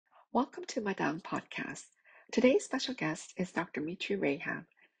Welcome to Madang Podcast. Today's special guest is Dr. Mitri Raheb.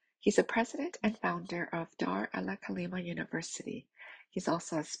 He's a president and founder of al-Kalima University. He's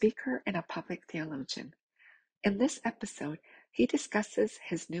also a speaker and a public theologian. In this episode, he discusses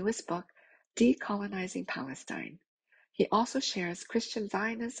his newest book, Decolonizing Palestine. He also shares Christian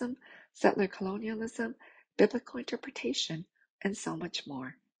Zionism, settler colonialism, biblical interpretation, and so much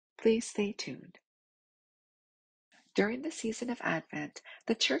more. Please stay tuned. During the season of Advent,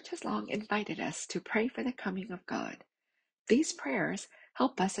 the Church has long invited us to pray for the coming of God. These prayers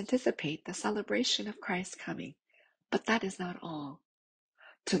help us anticipate the celebration of Christ's coming, but that is not all.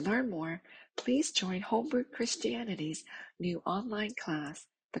 To learn more, please join Homebrew Christianity's new online class,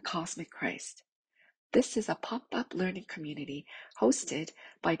 The Cosmic Christ. This is a pop-up learning community hosted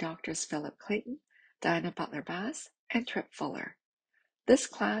by Drs. Philip Clayton, Diana Butler-Bass, and Trip Fuller. This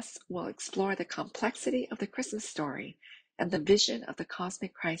class will explore the complexity of the Christmas story and the vision of the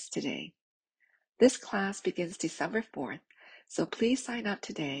cosmic Christ today. This class begins December 4th, so please sign up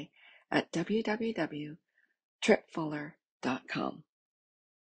today at www.tripfuller.com.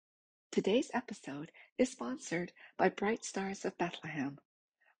 Today's episode is sponsored by Bright Stars of Bethlehem.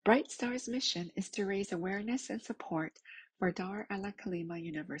 Bright Stars' mission is to raise awareness and support for al-Kalima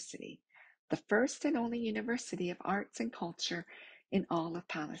University, the first and only university of arts and culture in all of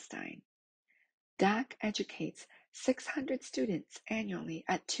Palestine. DAC educates 600 students annually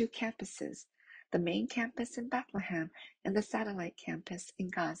at two campuses, the main campus in Bethlehem and the satellite campus in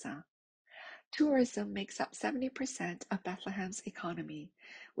Gaza. Tourism makes up 70% of Bethlehem's economy,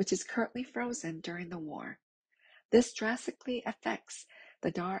 which is currently frozen during the war. This drastically affects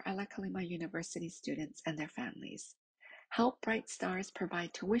the al-Kalima University students and their families. Help Bright Stars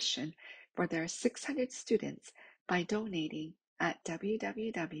provide tuition for their 600 students by donating at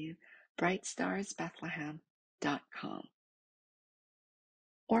www.brightstarsbethlehem.com.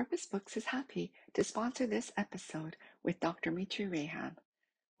 Orbis Books is happy to sponsor this episode with Dr. Mitri Raheb.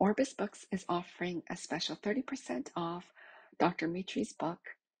 Orbis Books is offering a special 30% off Dr. Mitri's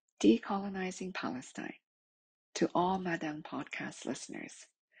book, Decolonizing Palestine, to all Madang Podcast listeners.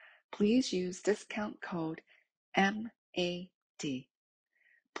 Please use discount code MAD.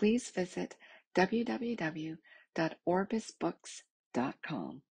 Please visit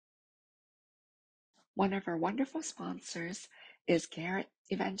www.orbisbooks.com. One of our wonderful sponsors is Garrett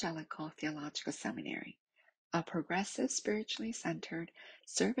Evangelical Theological Seminary, a progressive, spiritually centered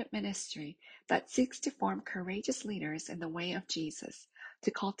servant ministry that seeks to form courageous leaders in the way of Jesus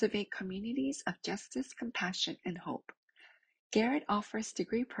to cultivate communities of justice, compassion, and hope. Garrett offers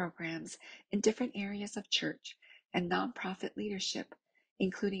degree programs in different areas of church and nonprofit leadership,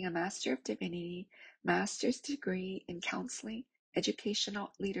 including a Master of Divinity, master's degree in counseling,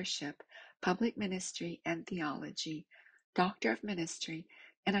 educational leadership, public ministry and theology, Doctor of Ministry,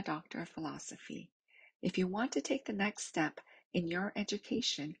 and a Doctor of Philosophy. If you want to take the next step in your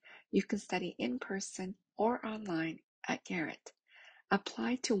education, you can study in person or online at Garrett.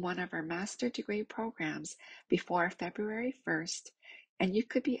 Apply to one of our master degree programs before February 1st, and you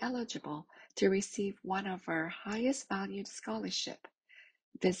could be eligible to receive one of our highest valued scholarship.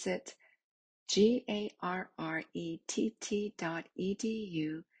 Visit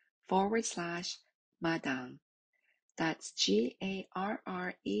garrett.edu/Madang. That's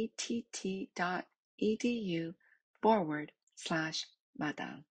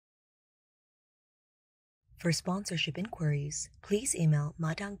garrett.edu/Madang. For sponsorship inquiries, please email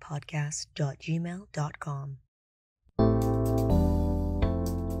madangpodcast@gmail.com.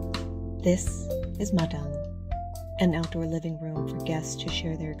 This is Madang, an outdoor living room for guests to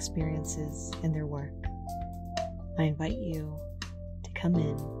share their experiences and their work. I invite you to come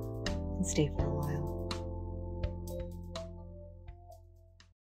in and stay for a while.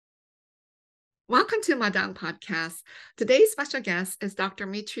 Welcome to Madang Podcast. Today's special guest is Dr.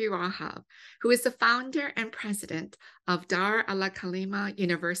 Mitri Raheb, who is the founder and president of al-Kalima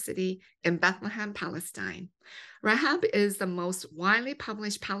University in Bethlehem, Palestine. Raheb is the most widely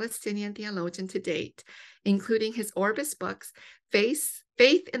published Palestinian theologian to date, including his Orbis books, Faith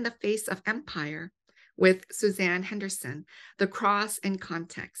in the Face of Empire, with Suzanne Henderson, The Cross in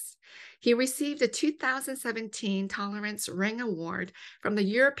Context. He received the 2017 Tolerance Ring Award from the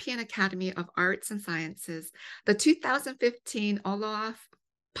European Academy of Arts and Sciences, the 2015 Olof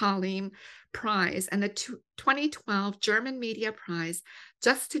Palme Prize, and the 2012 German Media Prize,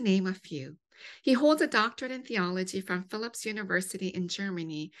 just to name a few. He holds a doctorate in theology from Philipps University in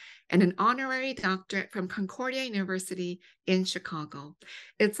Germany and an honorary doctorate from Concordia University in Chicago.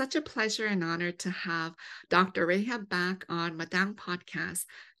 It's such a pleasure and honor to have Dr. Raheb back on Madang Podcast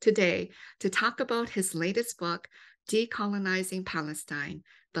today to talk about his latest book, Decolonizing Palestine,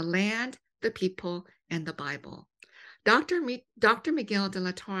 the land, the people, and the Bible. Dr. Miguel de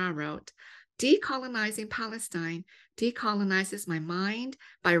la Torre wrote, "Decolonizing Palestine decolonizes my mind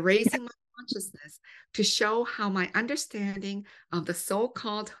by raising my consciousness to show how my understanding of the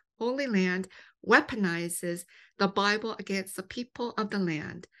so-called Holy Land weaponizes the Bible against the people of the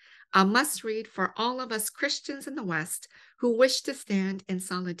land. A must-read for all of us Christians in the West who wish to stand in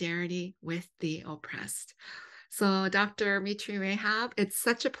solidarity with the oppressed." So, Dr. Mitri Raheb, it's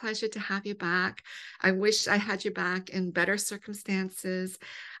such a pleasure to have you back. I wish I had you back in better circumstances.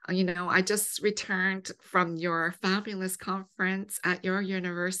 I just returned from your fabulous conference at your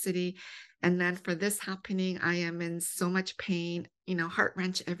university. And then for this happening, I am in so much pain, heart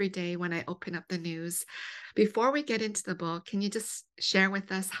wrench every day when I open up the news. Before we get into the book, can you just share with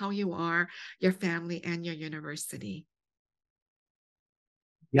us how you are, your family, and your university?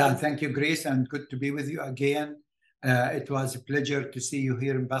 Yeah, thank you, Grace, and good to be with you again. It was a pleasure to see you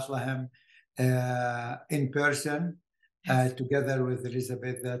here in Bethlehem in person, together with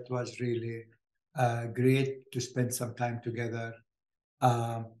Elizabeth. That was really great to spend some time together.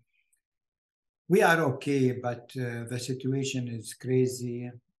 We are okay, but the situation is crazy.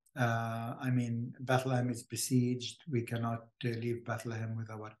 Bethlehem is besieged. We cannot leave Bethlehem with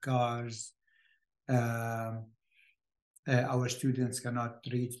our cars. Our students cannot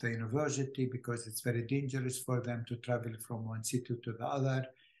reach the university because it's very dangerous for them to travel from one city to the other,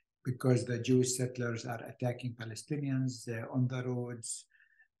 because the Jewish settlers are attacking Palestinians on the roads,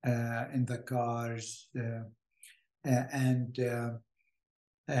 in the cars, and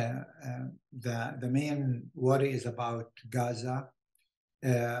the main worry is about Gaza.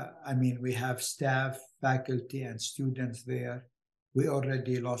 We have staff, faculty, and students there. We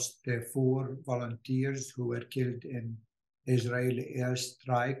already lost 4 volunteers who were killed in Israeli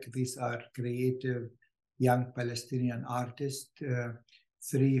airstrike. These are creative young Palestinian artists,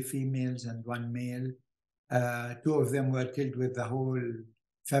 3 females and 1 male. 2 of them were killed with the whole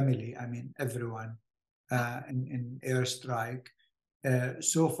family, everyone, in airstrike.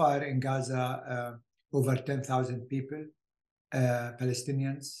 So far in Gaza, over 10,000 people,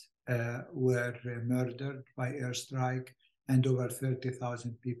 Palestinians, were murdered by airstrike, and over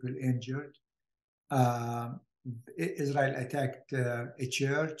 30,000 people injured. Israel attacked a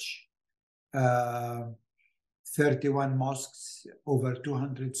church, 31 mosques, over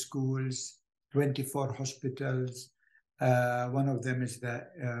 200 schools, 24 hospitals. One of them is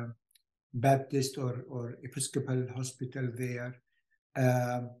the Baptist or Episcopal hospital there.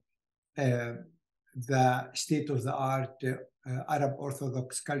 The state-of-the-art Arab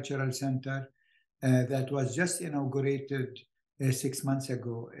Orthodox Cultural Center that was just inaugurated 6 months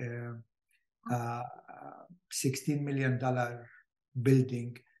ago, $16 million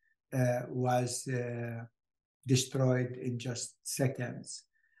building was destroyed in just seconds.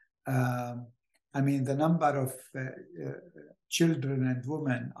 The number of children and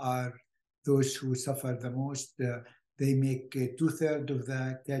women are those who suffer the most. They make 2/3 of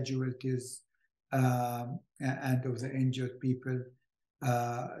the casualties and of the injured people.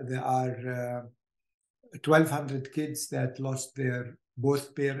 There are 1,200 kids that lost their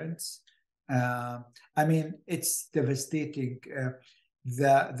both parents. It's devastating.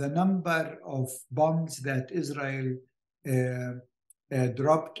 The number of bombs that Israel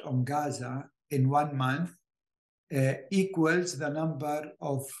dropped on Gaza in 1 month equals the number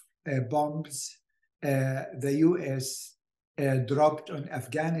of bombs the US dropped on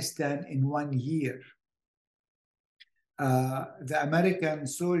Afghanistan in 1 year. The American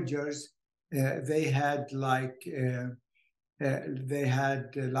soldiers, they had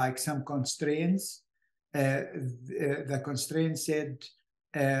some constraints. The constraint said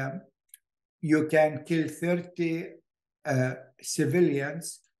you can kill 30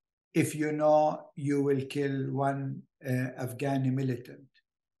 civilians if you know you will kill 1 Afghani militant.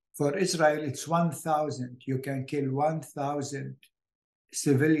 For Israel, it's 1,000. You can kill 1,000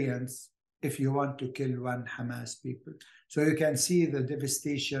 civilians if you want to kill 1 Hamas people. So you can see the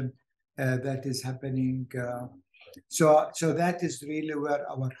devastation that is happening. So that is really where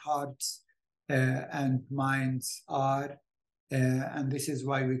our hearts and minds are. And this is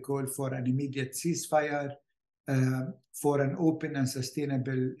why we call for an immediate ceasefire, for an open and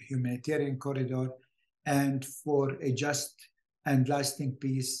sustainable humanitarian corridor, and for a just and lasting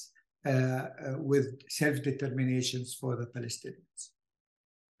peace with self-determinations for the Palestinians.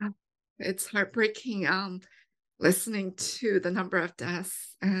 It's heartbreaking listening to the number of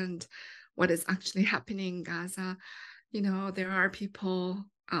deaths and what is actually happening in Gaza. There are people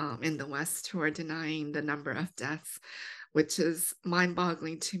in the West who are denying the number of deaths, which is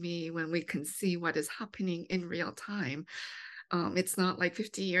mind-boggling to me when we can see what is happening in real time. It's not like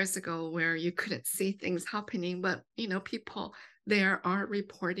 50 years ago where you couldn't see things happening, but, people there are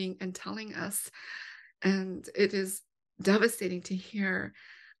reporting and telling us. And it is devastating to hear.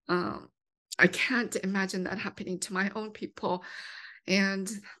 I can't imagine that happening to my own people, and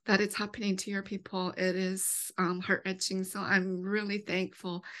that it's happening to your people. It is heart-wrenching. So I'm really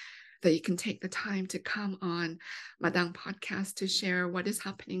thankful that you can take the time to come on Madang Podcast to share what is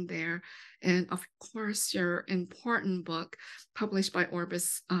happening there. And of course, your important book published by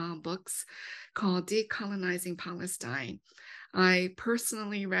Orbis Books called Decolonizing Palestine. I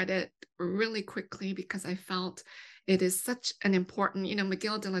personally read it really quickly because I felt it is such an important,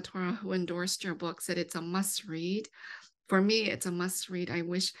 Miguel de la Torre, who endorsed your book, said it's a must read. For me, it's a must read. I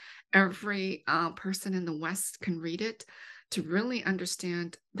wish every person in the West can read it to really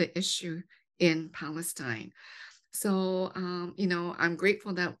understand the issue in Palestine. So, I'm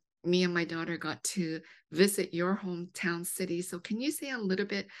grateful that me and my daughter got to visit your hometown city. So can you say a little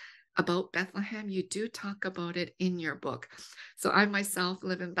bit about Bethlehem? You do talk about it in your book. So I myself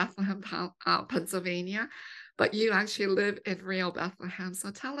live in Bethlehem, Pennsylvania, but you actually live in real Bethlehem.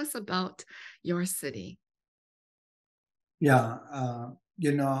 So tell us about your city. Yeah,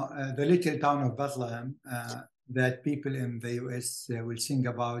 the little town of Bethlehem that people in the US will sing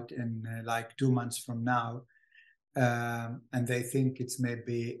about in like 2 months from now. And they think it's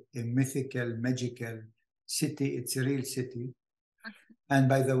maybe a mythical, magical city. It's a real city. And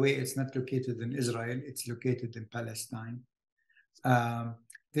by the way, it's not located in Israel. It's located in Palestine.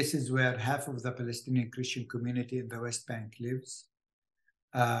 This is where half of the Palestinian Christian community in the West Bank lives.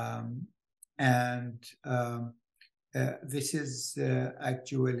 This is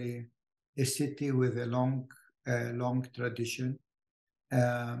actually a city with a long tradition.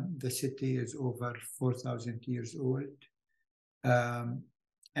 The city is over 4,000 years old.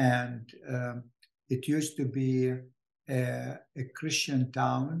 It used to be a Christian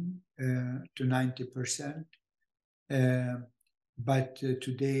town to 90%. But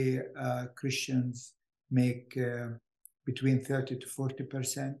today, Christians make between 30 to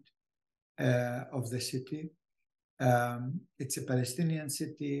 40% of the city. It's a Palestinian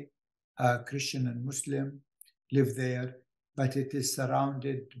city. Christian and Muslim live there, but it is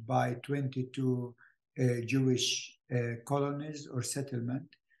surrounded by 22 Jewish colonies or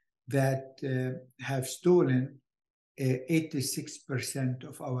settlement that have stolen 86%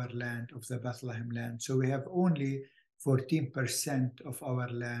 of our land, of the Bethlehem land. So we have only 14% of our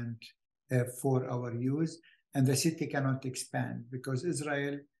land for our use, and the city cannot expand because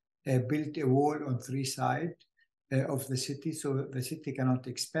Israel built a wall on 3 sides of the city, so the city cannot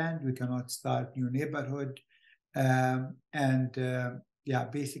expand. We cannot start new neighborhood,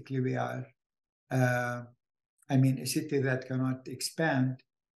 basically we are, a city that cannot expand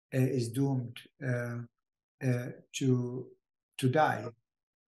is doomed to die.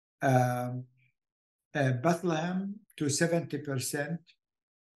 Bethlehem, to 70%,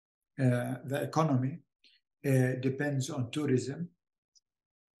 the economy depends on tourism.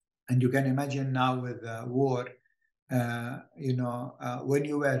 And you can imagine now with the war, when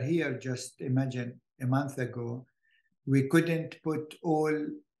you were here, just imagine a month ago, we couldn't put all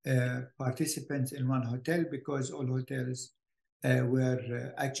participants in one hotel because all hotels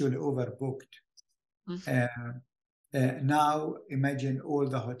were actually overbooked. Now imagine all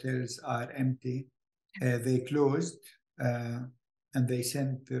the hotels are empty. They closed and they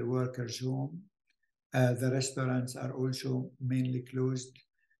sent their workers home. The restaurants are also mainly closed,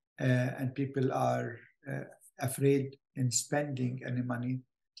 and people are afraid in spending any money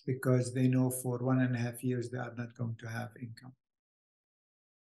because they know for 1.5 years they are not going to have income.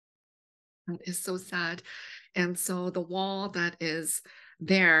 It's so sad. And so the wall that is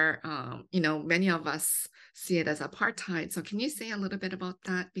there, many of us see it as apartheid. So can you say a little bit about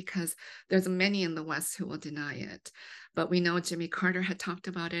that? Because there's many in the West who will deny it. But we know Jimmy Carter had talked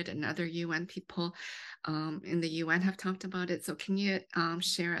about it, and other UN people in the UN have talked about it. So can you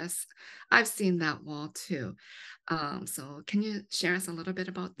share us? I've seen that wall too. So can you share us a little bit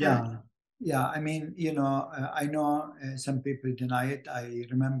about that? Yeah, I know some people deny it. I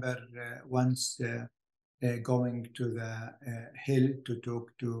remember once going to the Hill to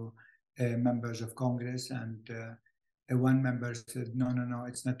talk to members of Congress, and one member said, no,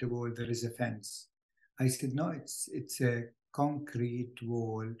 it's not a wall, there is a fence. I said, no, it's a concrete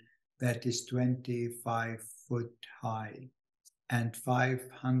wall that is 25 foot high and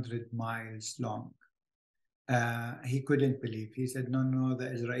 500 miles long. He couldn't believe. He said, no, the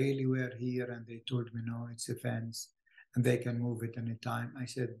Israeli were here and they told me, no, it's a fence and they can move it anytime. I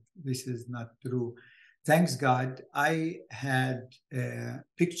said, this is not true. Thanks God, I had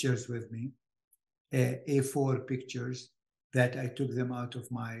pictures with me, A4 pictures that I took them out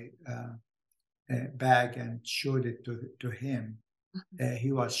of my bag and showed it to him.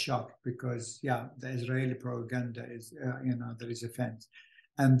 He was shocked because, yeah, the Israeli propaganda is, there is a fence.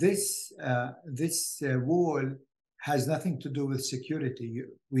 And this wall has nothing to do with security.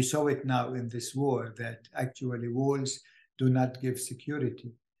 We saw it now in this war that actually walls do not give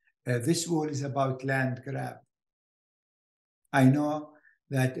security. This wall is about land grab. I know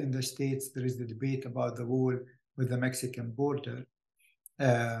that in the States there is the debate about the wall with the Mexican border.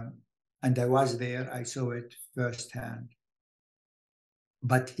 And I was there, I saw it firsthand.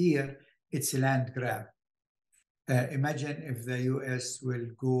 But here, it's a land grab. Imagine if the US will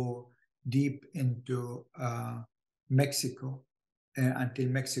go deep into Mexico until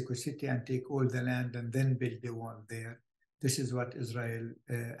Mexico City and take all the land and then build a wall there. This is what Israel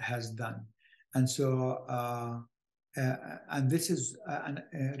has done. And so, and this is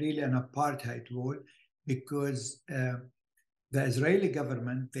really an apartheid wall, because the Israeli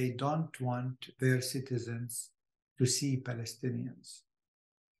government, they don't want their citizens to see Palestinians.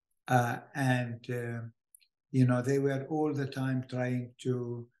 They were all the time trying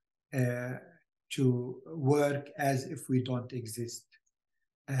to work as if we don't exist,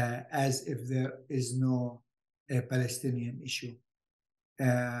 as if there is no Palestinian issue.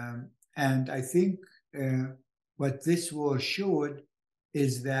 And I think what this war showed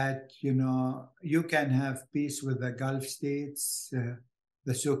is that, you can have peace with the Gulf states,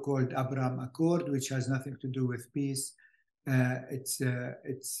 the so-called Abraham Accord, which has nothing to do with peace. It's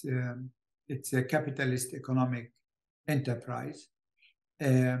a capitalist economic enterprise.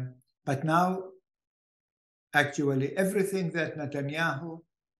 But now, actually, everything that Netanyahu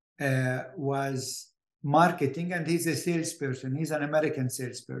was marketing, and he's a salesperson, he's an American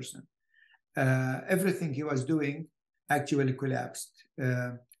salesperson, everything he was doing actually collapsed.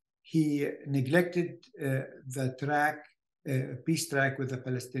 He neglected the peace track with the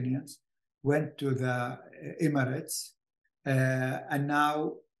Palestinians, went to the Emirates, and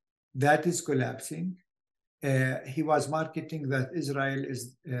now that is collapsing. He was marketing that Israel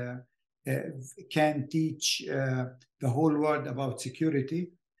can teach the whole world about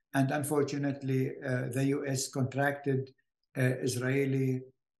security, and unfortunately, the US contracted Israeli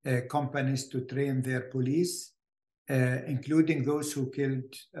companies to train their police, including those who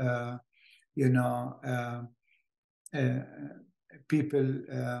killed, people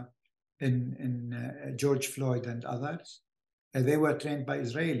in George Floyd and others. They were trained by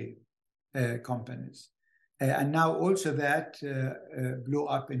Israeli companies. And now also that blew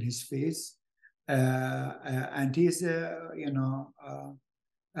up in his face. And he's,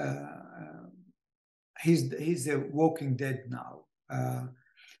 he's a walking dead now.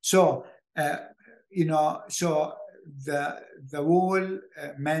 So the wall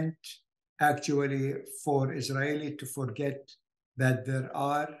meant actually for Israeli to forget that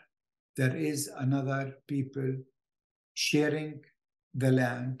there is another people sharing the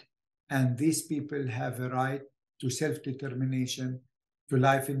land, and these people have a right to self-determination, to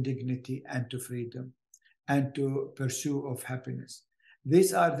life and dignity, and to freedom, and to pursue of happiness.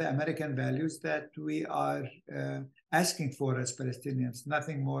 These are the American values that we are asking for as Palestinians,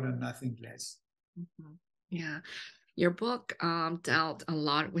 nothing more and nothing less. Mm-hmm. Yeah. Your book dealt a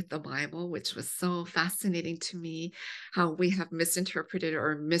lot with the Bible, which was so fascinating to me, how we have misinterpreted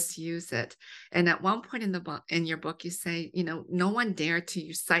or misused it. And at one point in your book, you say, no one dared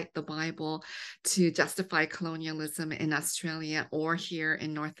to cite the Bible to justify colonialism in Australia or here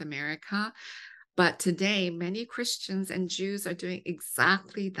in North America. But today, many Christians and Jews are doing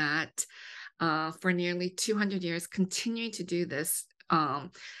exactly that for nearly 200 years, continuing to do this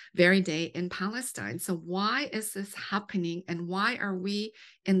very day in Palestine. So why is this happening, and why are we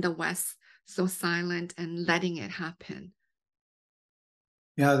in the West so silent and letting it happen?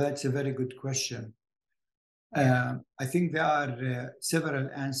 Yeah, that's a very good question. I think there are several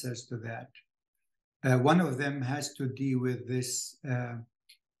answers to that. One of them has to do with this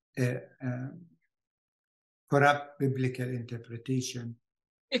corrupt biblical interpretation,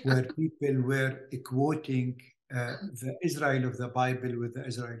 where people were quoting the Israel of the Bible with the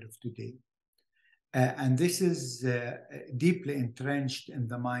Israel of today. And this is deeply entrenched in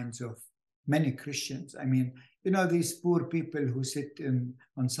the minds of many Christians. I mean, these poor people who sit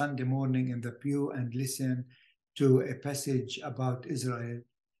on Sunday morning in the pew and listen to a passage about Israel,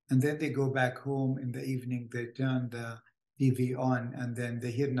 and then they go back home in the evening, they turn the TV on, and then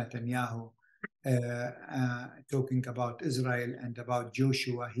they hear Netanyahu talking about Israel and about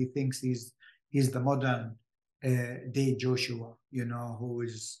Joshua. He thinks he's the modern day Joshua, who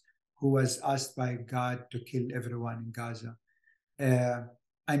was asked by God to kill everyone in Gaza.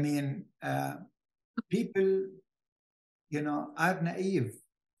 People are naive.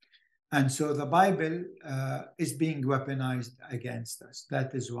 And so the Bible is being weaponized against us.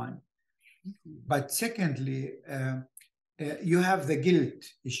 That is one. But secondly, you have the guilt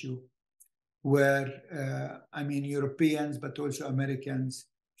issue, where, Europeans, but also Americans,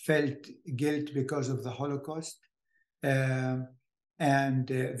 felt guilt because of the Holocaust. And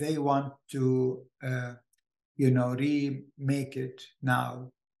they want to, remake it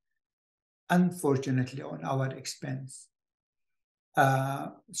now, unfortunately, on our expense.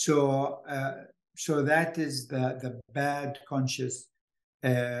 So that is the bad conscience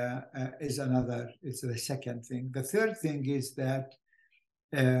is the second thing. The third thing is that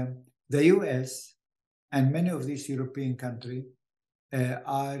the US and many of these European countries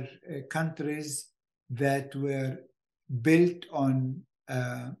are countries that were built on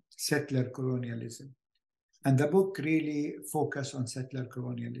settler colonialism. And the book really focused on settler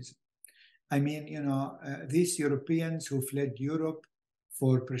colonialism. These Europeans who fled Europe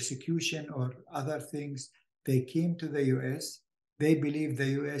for persecution or other things, they came to the US. They believe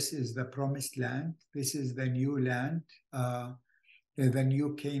the US is the promised land. This is the new land, the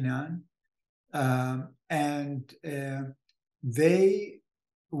new Canaan. And they,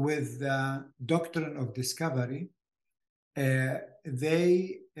 with the doctrine of discovery,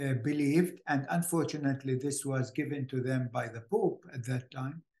 they believed, and unfortunately this was given to them by the Pope at that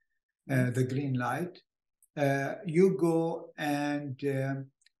time, the green light. You go and, the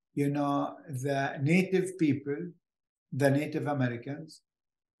native people, the Native Americans,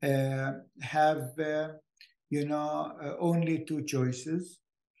 have, only two choices.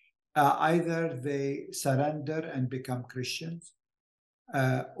 Either they surrender and become Christians,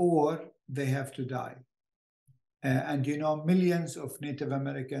 or they have to die. And millions of Native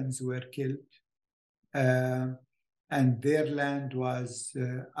Americans were killed, and their land was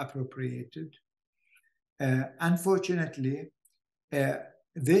appropriated. Unfortunately,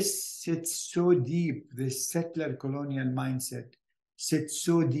 this sits so deep, this settler colonial mindset sits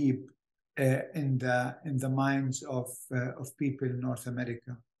so deep in the minds of people in North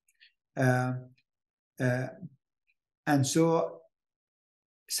America. And so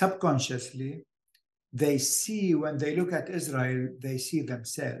subconsciously, they see, when they look at Israel, they see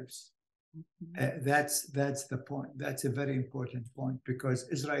themselves. That's the point. That's a very important point, because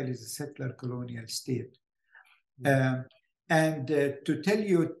Israel is a settler colonial state. And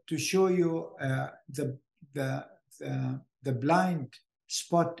to show you the blind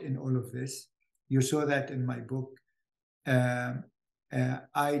spot in all of this, you saw that in my book.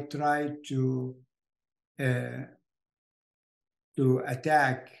 I try to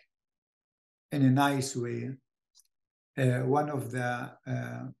attack in a nice way one of the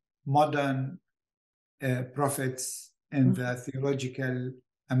modern prophets in the theological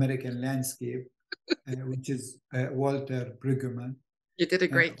American landscape, which is Walter Brueggemann. You did a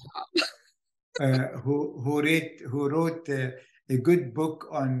great job. Who wrote a good book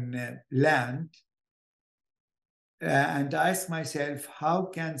on land. And I ask myself, how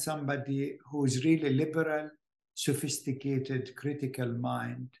can somebody who's really liberal, sophisticated, critical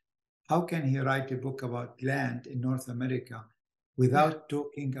mind, how can he write a book about land in North America without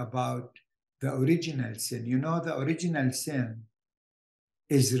talking about the original sin? The original sin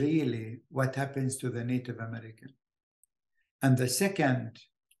is really what happens to the Native American. And the second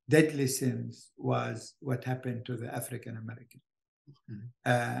deadly sins was what happened to the African American.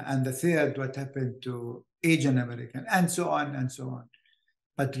 And the third, what happened to Asian American, and so on and so on.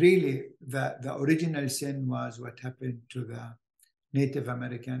 But really, the original sin was what happened to the Native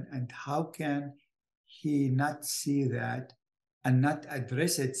American. And how can he not see that and not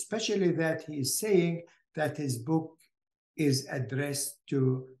address it, especially that he is saying that his book is addressed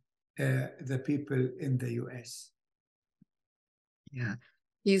to the people in the US. Yeah.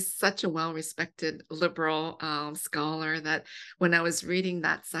 He's such a well-respected liberal scholar that when I was reading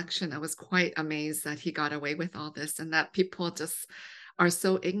that section, I was quite amazed that he got away with all this and that people just are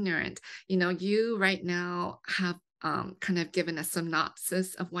so ignorant. You right now have kind of given a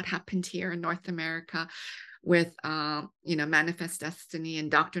synopsis of what happened here in North America with, Manifest Destiny and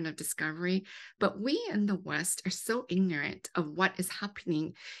Doctrine of Discovery. But we in the West are so ignorant of what is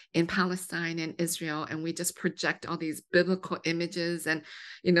happening in Palestine and Israel. And we just project all these biblical images. And,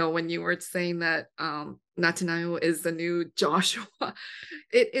 when you were saying that Netanyahu is the new Joshua,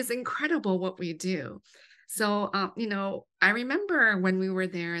 it is incredible what we do. So, I remember when we were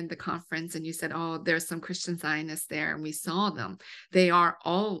there in the conference and you said, oh, there's some Christian Zionists there, and we saw them. They are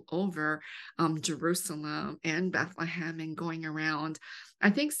all over Jerusalem and Bethlehem and going around.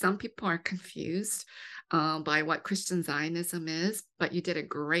 I think some people are confused by what Christian Zionism is, but you did a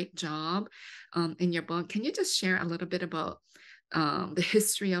great job in your book. Can you just share a little bit about the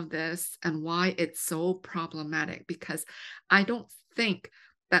history of this and why it's so problematic? Because I don't think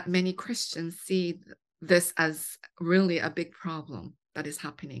that many Christians see this as really a big problem that is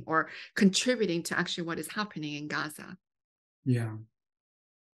happening or contributing to actually what is happening in Gaza. Yeah.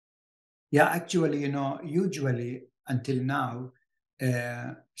 Yeah, actually, usually until now,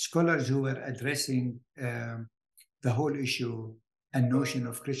 scholars who were addressing the whole issue and notion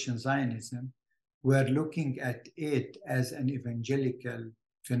of Christian Zionism were looking at it as an evangelical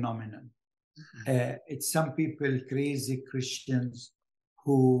phenomenon. It's some people, crazy Christians,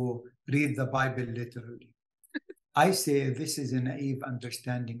 who read the Bible literally. I say this is a naive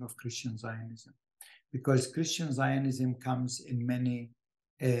understanding of Christian Zionism, because Christian Zionism comes in many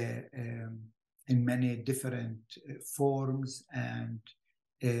different forms and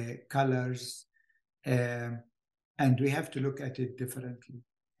colors, and we have to look at it differently.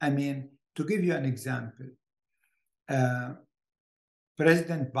 I mean, to give you an example,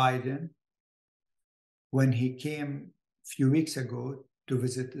 President Biden, when he came a few weeks ago to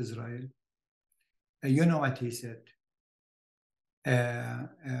visit Israel, you know what he said?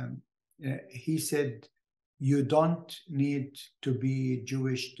 He said, you don't need to be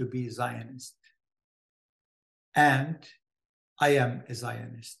Jewish to be Zionist. And I am a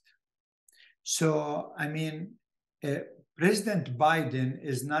Zionist. So, I mean, President Biden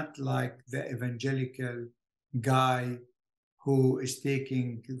is not like the evangelical guy who is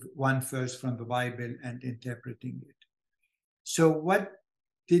taking one verse from the Bible and interpreting it. So what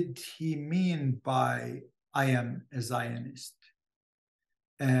did he mean by I am a Zionist?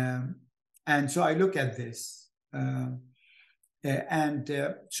 And so I look at this.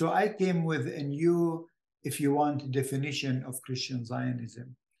 So I came with a new, if you want, definition of Christian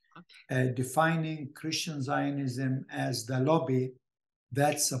Zionism, defining Christian Zionism as the lobby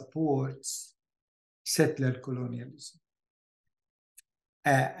that supports settler colonialism.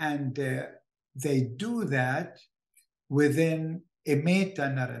 And they do that within a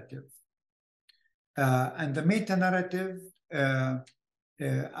meta-narrative. And the meta-narrative, I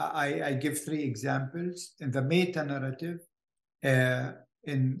give 3 examples. In the meta-narrative,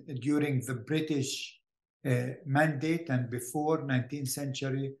 during the British mandate and before 19th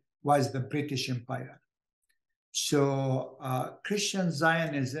century was the British Empire. So Christian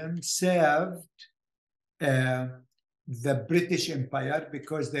Zionism served the British Empire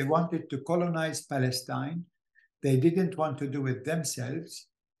because they wanted to colonize Palestine. They didn't want to do it themselves,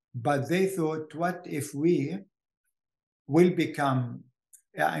 but they thought, what if we will become,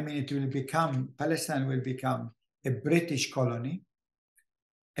 Palestine will become a British colony.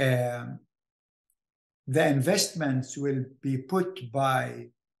 The investments will be put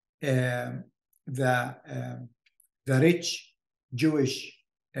by the rich Jewish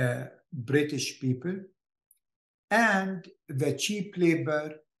British people, and the cheap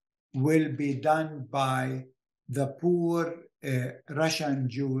labor will be done by the poor Russian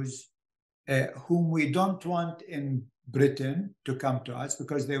Jews whom we don't want in Britain to come to us,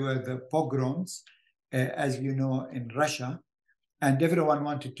 because they were the pogroms, as you know, in Russia, and everyone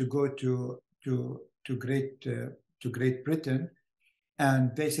wanted to go to Great Britain,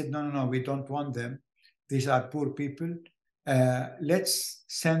 and they said, no, we don't want them. These are poor people. Let's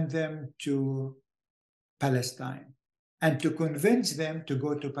send them to Palestine. And to convince them to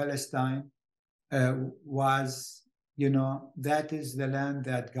go to Palestine was, that is the land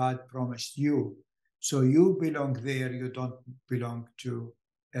that God promised you. So you belong there, you don't belong to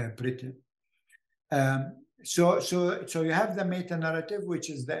Britain. So you have the meta-narrative, which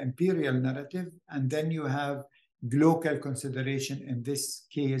is the imperial narrative, and then you have local consideration. In this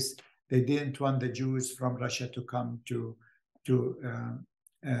case, they didn't want the Jews from Russia to come to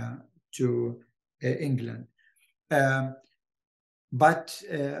England. But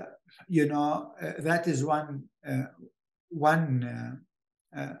that is one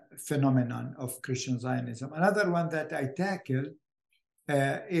phenomenon of Christian Zionism. Another one that I tackle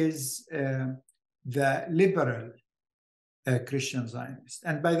is the liberal Christian Zionist.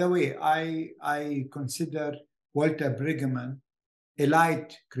 And by the way, I consider Walter Brueggemann a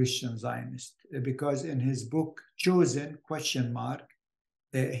light Christian Zionist, because in his book Chosen ?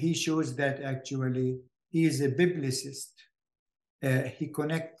 He shows that actually he is a biblicist. He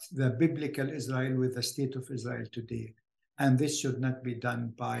connects the biblical Israel with the state of Israel today. and this should not be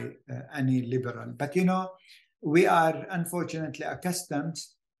done by any liberal. But we are unfortunately accustomed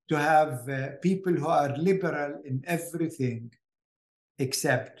to have people who are liberal in everything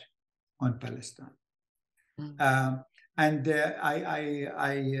except on Palestine. And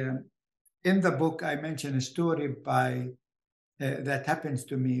in the book, I mention a story that happens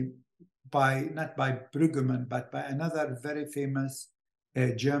to me not by Brueggemann, but by another very famous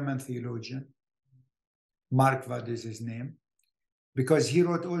German theologian. Marquardt is his name, because he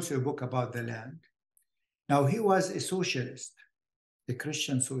wrote also a book about the land. Now, he was a socialist, a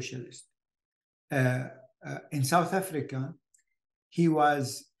Christian socialist. In South Africa, he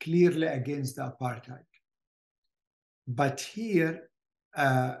was clearly against the apartheid. But here,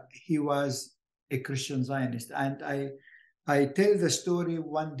 he was a Christian Zionist. And I tell the story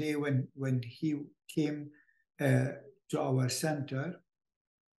one day when he came to our center.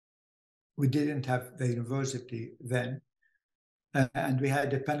 We didn't have the university then. And we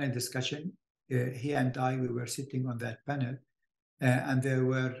had a panel discussion. He and I, we were sitting on that panel. And there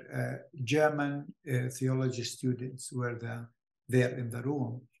were German theology students were there in the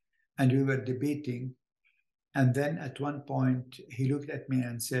room. And we were debating. And then at one point, he looked at me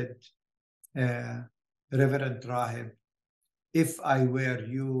and said, Reverend Raheb, if I were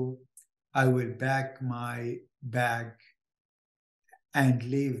you, I will pack my bag and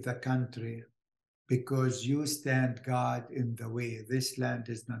leave the country, because you stand God in the way. This land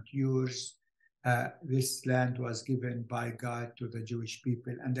is not yours. This land was given by God to the Jewish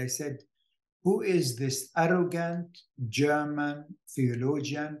people. And I said, who is this arrogant German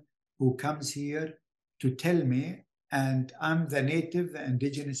theologian who comes here to tell me, and I'm the native, the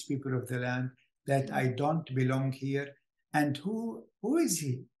indigenous people of the land, that I don't belong here? And who is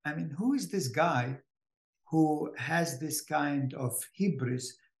he? I mean, who is this guy who has this kind of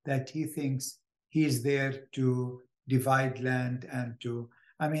hubris that he thinks he's there to divide land and to,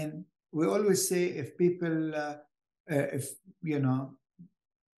 I mean, we always say if people, they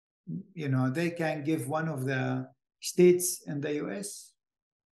can give one of the states in the US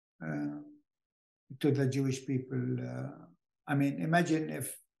to the Jewish people. I mean, imagine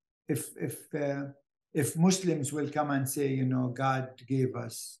if Muslims will come and say, God gave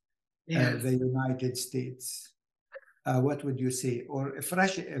us the United States, what would you say? Or if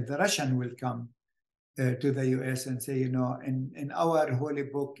the Russian will come to the US and say, in our holy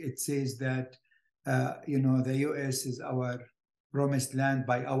book, it says that, the US is our promised land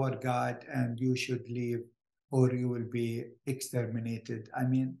by our God, and you should leave or you will be exterminated. I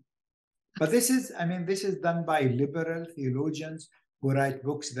mean, but this is done by liberal theologians who write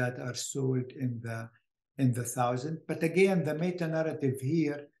books that are sold in the thousands. But again, the meta-narrative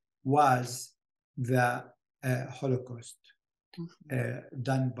here was the Holocaust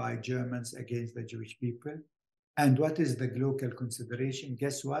done by Germans against the Jewish people. And what is the local consideration?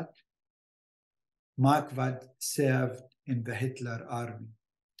 Guess what? Marquardt served in the Hitler army.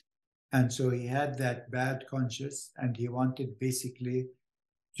 And so he had that bad conscience, and he wanted basically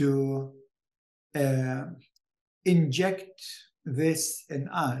to inject this in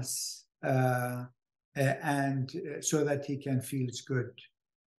us, and so that he can feel good,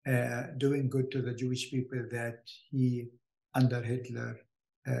 doing good to the Jewish people that he, under Hitler,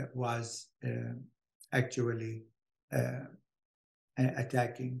 was actually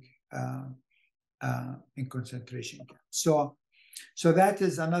attacking in concentration camps. So that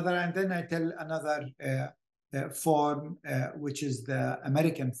is another, and then I tell another form, which is the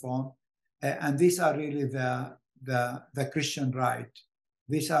American form, and these are really the Christian right.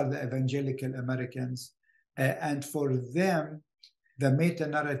 These are the evangelical Americans, and for them, the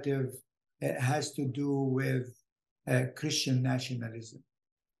meta-narrative has to do with Christian nationalism.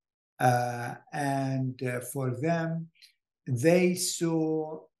 And for them, they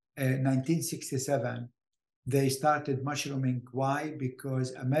saw 1967, they started mushrooming. Why?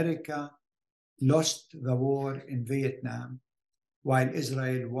 Because America lost the war in Vietnam, while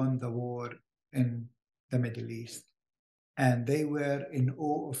Israel won the war in the Middle East. And they were in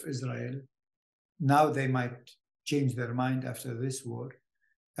awe of Israel. Now they might change their mind after this war.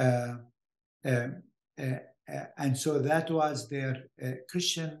 And so that was their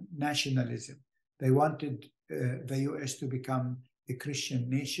Christian nationalism. They wanted the US to become a Christian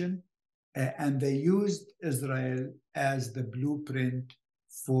nation, and they used Israel as the blueprint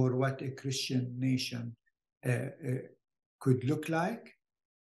for what a Christian nation could look like.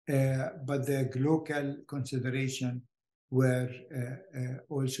 But the local consideration were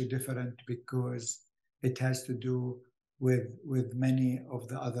also different, because it has to do with many of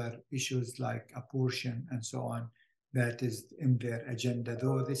the other issues like abortion and so on, that is in their agenda,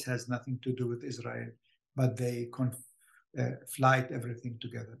 though this has nothing to do with Israel, but they flight, everything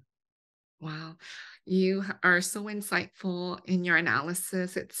together. Wow, you are so insightful in your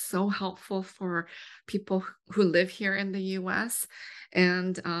analysis. It's so helpful for people who live here in the US.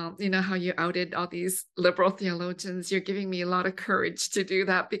 And you know how you outed all these liberal theologians. You're giving me a lot of courage to do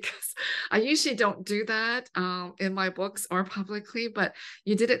that because I usually don't do that in my books or publicly, but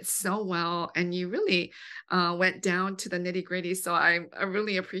you did it so well and you really went down to the nitty-gritty. So I'm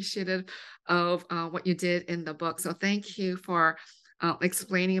really appreciative of what you did in the book. So thank you for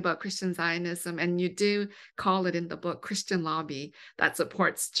explaining about Christian Zionism, and you do call it in the book Christian lobby that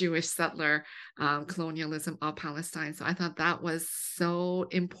supports Jewish settler colonialism of Palestine. So I thought that was so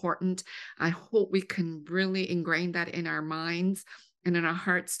important. I hope we can really ingrain that in our minds and in our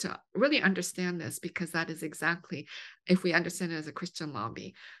hearts to really understand this, because that is exactly, if we understand it as a Christian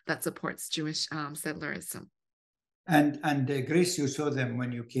lobby that supports Jewish settlerism. And Grace, you saw them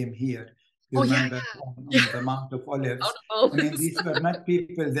when you came here. You Oh, remember yeah. on the Mount of Olives. Oh, I mean, these were not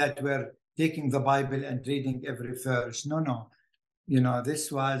people that were taking the Bible and reading every verse. No. You know,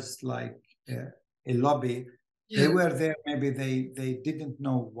 this was like a lobby. yeah. They were there. Maybe they didn't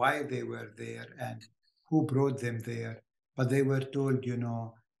know why they were there and who brought them there. But they were told, you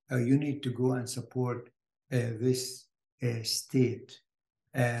know, you need to go and support this state.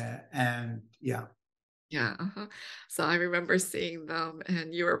 And yeah. Yeah. So I remember seeing them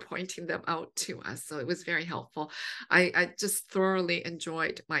and you were pointing them out to us. So it was very helpful. I just thoroughly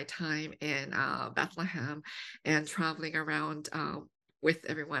enjoyed my time in Bethlehem and traveling around with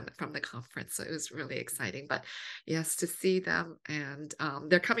everyone from the conference. So it was really exciting. But yes, to see them, and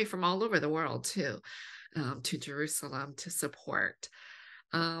they're coming from all over the world too, to Jerusalem to support.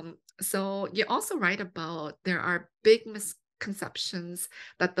 So you also write about there are big misconceptions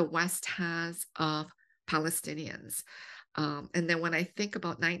that the West has of Palestinians. And then when I think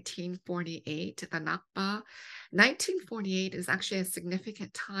about 1948, the Nakba, 1948 is actually a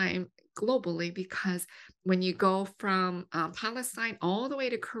significant time globally, because when you go from Palestine all the way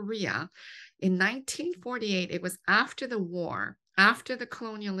to Korea, in 1948, it was after the war, after the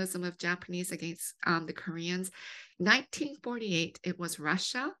colonialism of Japanese against the Koreans. 1948, it was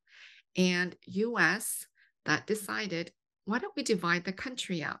Russia and US that decided, why don't we divide the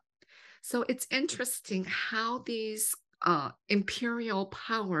country up? So it's interesting how these imperial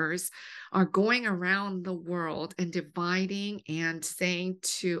powers are going around the world and dividing and saying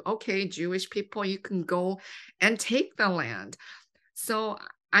to, okay, Jewish people, you can go and take the land. So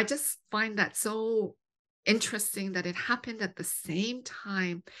I just find that so interesting that it happened at the same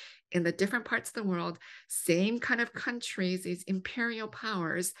time in the different parts of the world, same kind of countries, these imperial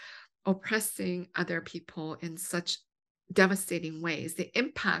powers oppressing other people in such devastating ways. The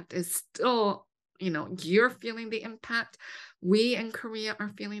impact is still, you know, you're feeling the impact. We in Korea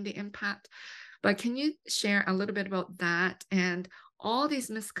are feeling the impact. But can you share a little bit about that and all these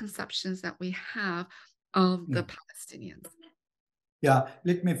misconceptions that we have of the Palestinians? Yeah,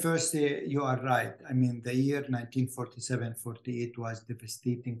 let me first say you are right. I mean, the year 1947-48 was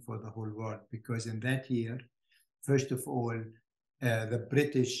devastating for the whole world, because in that year, first of all, the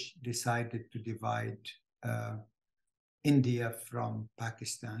British decided to divide India from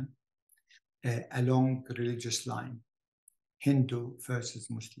Pakistan along religious line, Hindu versus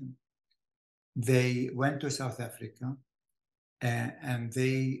Muslim. They went to South Africa and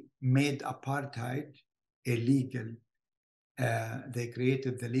they made apartheid illegal. They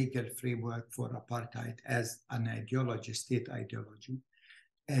created the legal framework for apartheid as an ideology, state ideology,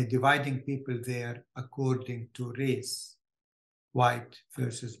 dividing people there according to race, white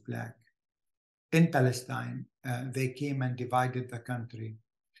versus black. In Palestine, they came and divided the country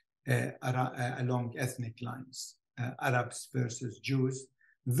along ethnic lines, Arabs versus Jews,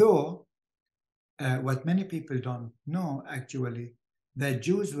 though what many people don't know, actually, that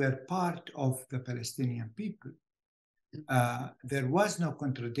Jews were part of the Palestinian people. There was no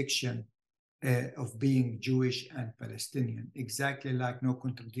contradiction of being Jewish and Palestinian, exactly like no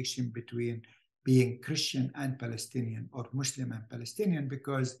contradiction between being Christian and Palestinian or Muslim and Palestinian,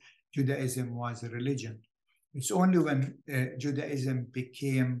 because Judaism was a religion. It's only when Judaism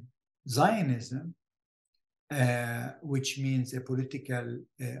became Zionism, which means a political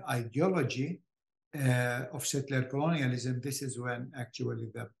ideology of settler colonialism, this is when actually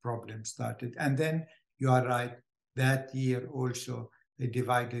the problem started. And then you are right, that year also they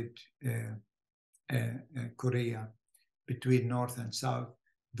divided Korea between North and South,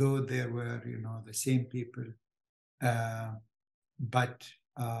 though there were, you know, the same people, but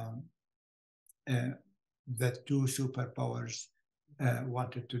the two superpowers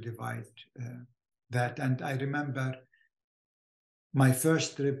wanted to divide that. And I remember my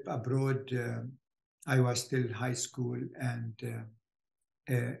first trip abroad I was still high school, and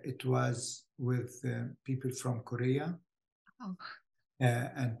it was with people from Korea. Oh.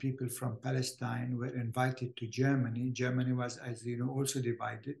 And people from Palestine were invited to Germany. Germany was, as you know, also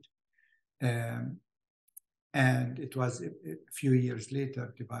divided. And it was a few years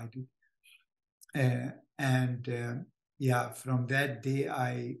later divided. From that day,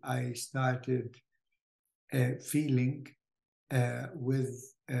 I started feeling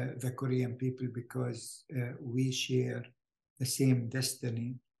with the Korean people, because we share the same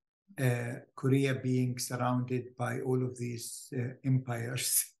destiny. Korea being surrounded by all of these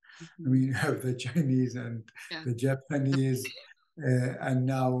empires. I mean, you have the Chinese and the Japanese, and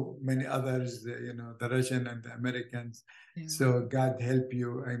now many others, the Russian and the Americans. Yeah. So God help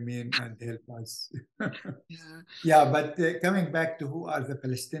you, and help us. But coming back to who are the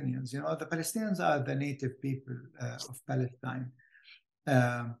Palestinians, the Palestinians are the native people of Palestine.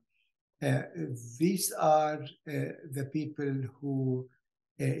 These are the people who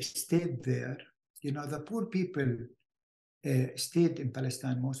stayed there. The poor people stayed in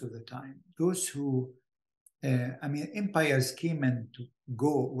Palestine most of the time. Those who, empires came and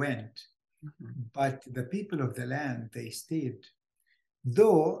went, but the people of the land, they stayed.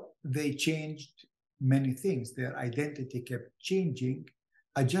 Though they changed many things, their identity kept changing,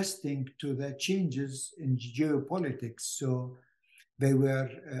 adjusting to the changes in geopolitics. So they were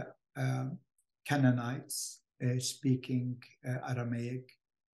Canaanites, speaking Aramaic,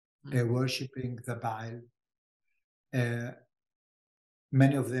 worshipping the Baal.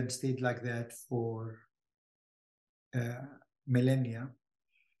 Many of them stayed like that for millennia.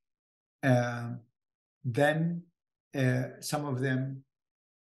 Then some of them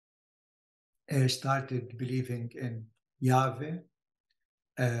started believing in Yahweh,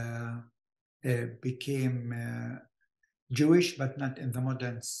 became Jewish, but not in the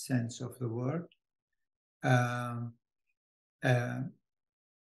modern sense of the word.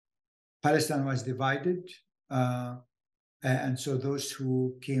 Palestine was divided, and so those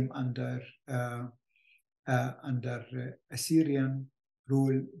who came under Assyrian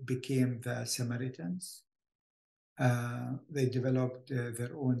rule became the Samaritans. They developed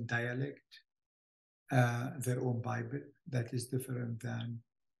their own dialect, their own Bible that is different than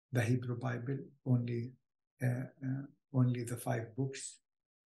the Hebrew Bible, only the 5 books,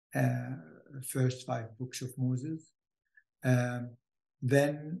 first 5 books of Moses.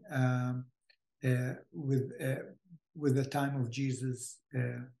 Then with the time of Jesus,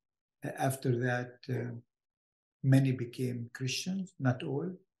 after that, many became Christians, not all.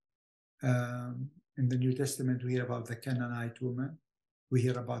 In the New Testament, we hear about the Canaanite woman. We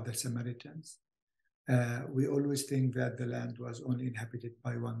hear about the Samaritans. We always think that the land was only inhabited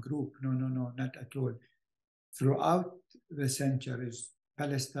by one group. No, not at all. Throughout the centuries,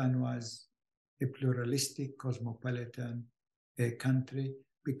 Palestine was a pluralistic, cosmopolitan country.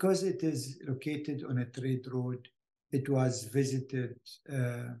 Because it is located on a trade road, it was visited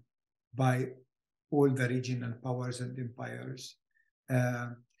by all the regional powers and empires.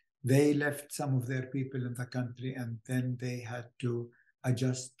 They left some of their people in the country, and then they had to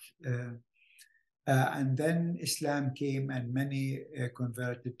adjust. And then Islam came, and many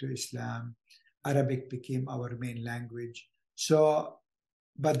converted to Islam. Arabic became our main language. So,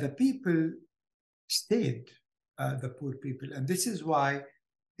 but the people stayed, the poor people. And this is why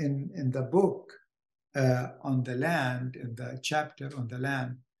in the book on the land, in the chapter on the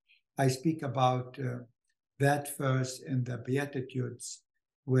land, I speak about that verse in the Beatitudes,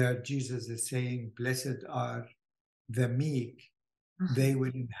 where Jesus is saying, "Blessed are the meek, they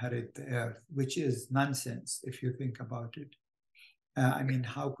will inherit the earth," which is nonsense if you think about it.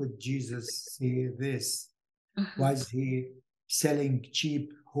 How could Jesus say this? Was he selling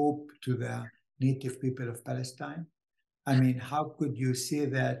cheap hope to the native people of Palestine? How could you say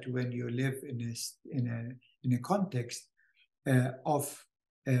that when you live in a context of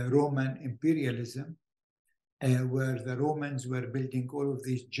Roman imperialism, where the Romans were building all of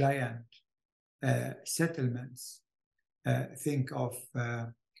these giant settlements? Think of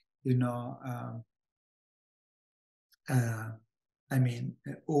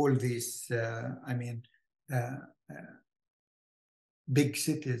all these big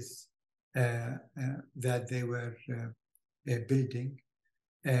cities that they were building,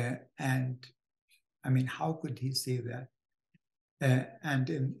 and how could he say that? And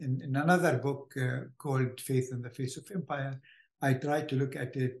in another book called Faith in the Face of Empire, I try to look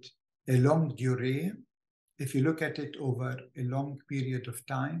at it a longue durée. If you look at it over a long period of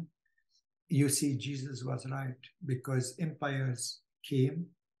time, you see Jesus was right, because empires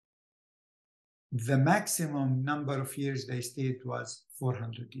came. The maximum number of years they stayed was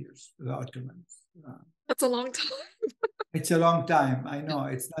 400 years, the Ottomans. That's a long time. It's a long time. I know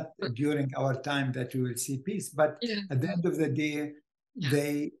it's not during our time that we will see peace, but Yeah. at the end of the day,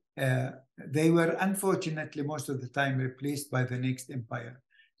 they were unfortunately most of the time replaced by the next empire,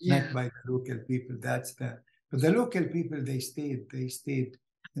 not by the local people. But the local people, they stayed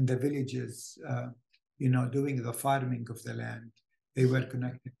in the villages, doing the farming of the land. They were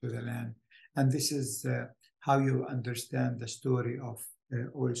connected to the land. And this is how you understand the story of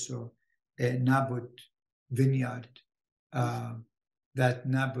also Naboth vineyard, that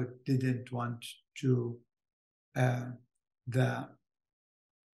Naboth didn't want to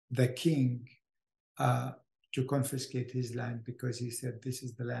the king to confiscate his land, because he said, this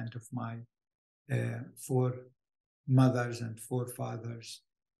is the land of my foremothers and forefathers,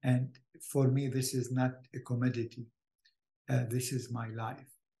 and for me this is not a commodity, this is my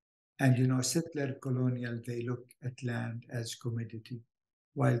life. And settler colonial, they look at land as commodity,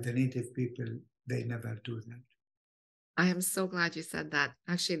 while the native people, they never do that. I am so glad you said that.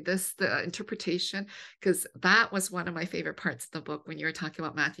 Actually, the interpretation, because that was one of my favorite parts of the book when you were talking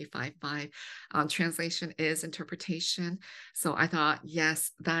about Matthew 5:5. Translation is interpretation. So I thought,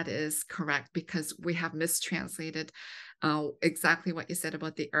 yes, that is correct, because we have mistranslated exactly what you said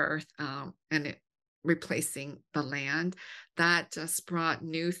about the earth and it replacing the land. That just brought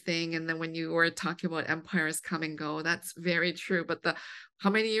new thing. And then when you were talking about empires come and go, that's very true. But how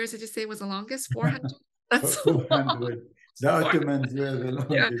many years did you say was the longest? 400? That's 400. The Ottomans were the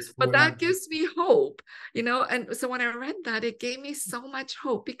longest. But that gives me hope, and so when I read that, it gave me so much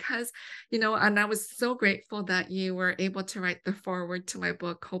hope, because, and I was so grateful that you were able to write the foreword to my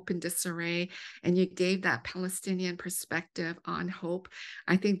book, Hope in Disarray, and you gave that Palestinian perspective on hope.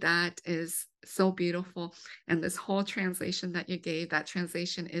 I think that is so beautiful. And this whole translation that you gave, that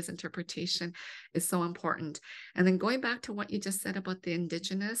translation is interpretation, is so important. And then going back to what you just said about the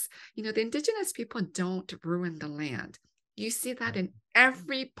indigenous, the indigenous people don't ruin the land. You see that in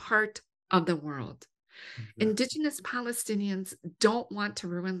every part of the world. Exactly. Indigenous Palestinians don't want to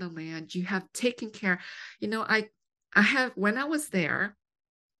ruin the land. You have taken care. I have, when I was there,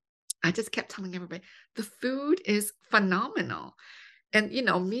 I just kept telling everybody, the food is phenomenal. And,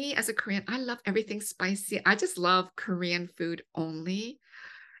 me as a Korean, I love everything spicy. I just love Korean food only.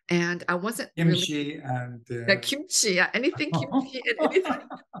 And I wasn't kimchi really... and kimchi, anything kimchi and anything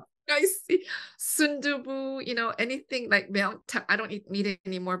spicy, sundubu, anything like I don't eat meat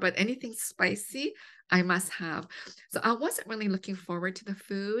anymore, but anything spicy, I must have. So I wasn't really looking forward to the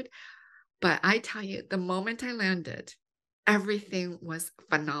food, but I tell you, the moment I landed, everything was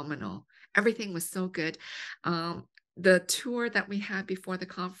phenomenal. Everything was so good. The tour that we had before the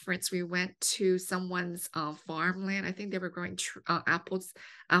conference, we went to someone's farmland. I think they were growing apples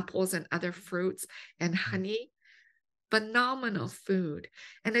and other fruits and honey. Phenomenal food.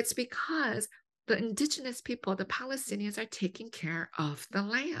 And it's because the indigenous people, the Palestinians, are taking care of the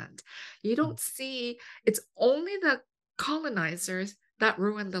land. You don't see, it's only the colonizers that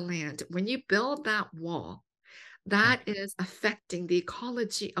ruin the land. When you build that wall, that is affecting the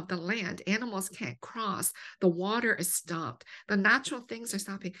ecology of the land. Animals can't cross. The water is stopped. The natural things are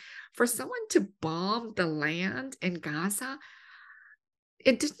stopping. For someone to bomb the land in Gaza,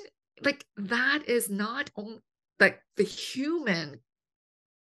 it didn't, that is not only, the human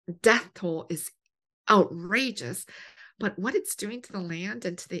death toll is outrageous, but what it's doing to the land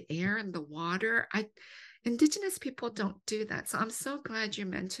and to the air and the water, indigenous people don't do that. So I'm so glad you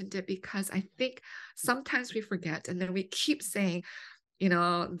mentioned it, because I think sometimes we forget, and then we keep saying,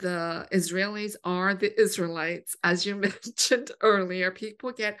 the Israelis are the Israelites, as you mentioned earlier.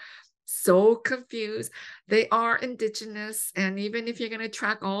 People get so confused. They are indigenous, and even if you're going to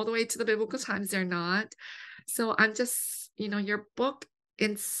track all the way to the biblical times, they're not. So I'm just, your book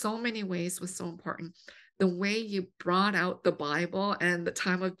in so many ways was so important. The way you brought out the Bible and the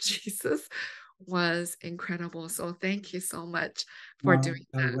time of Jesus was incredible. So thank you so much for doing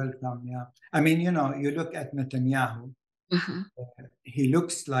that. You're welcome. Yeah. I mean, you look at Netanyahu. He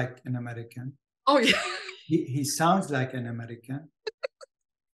looks like an American. Oh, yeah. He sounds like an American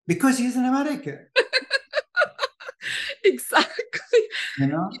because he's an American. Exactly. I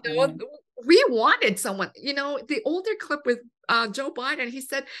mean, we wanted someone, the older clip with Joe Biden, he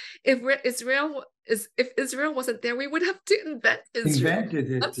said, if Israel wasn't there, we would have to invent Israel.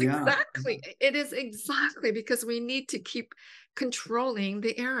 Invented it. That's exactly. It is exactly because we need to keep controlling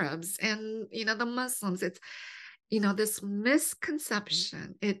the Arabs and, the Muslims. this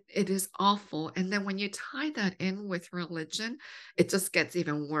misconception, it is awful. And then when you tie that in with religion, it just gets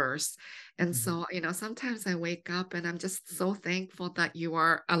even worse. And so, sometimes I wake up and I'm just so thankful that you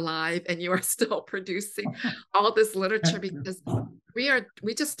are alive and you are still producing all this literature, because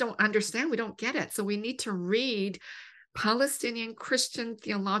we just don't understand. We don't get it. So we need to read Palestinian Christian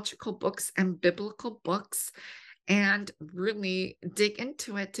theological books and biblical books and really dig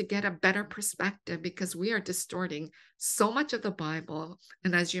into it to get a better perspective, because we are distorting so much of the Bible.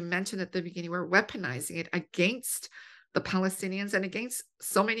 And as you mentioned at the beginning, we're weaponizing it against the Palestinians and against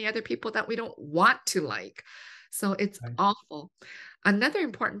so many other people that we don't want to like. So it's awful. Another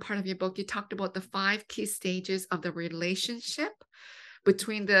important part of your book, you talked about the 5 key stages of the relationship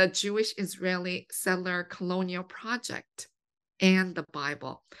between the Jewish-Israeli settler colonial project and the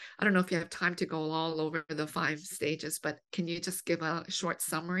Bible. I don't know if you have time to go all over the 5 stages, but can you just give a short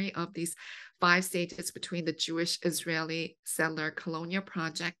summary of these 5 stages between the Jewish-Israeli settler colonial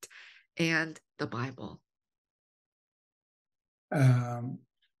project and the Bible?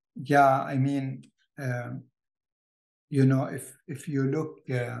 Yeah, I mean, if you look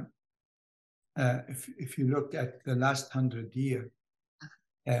if you look at the last 100 years,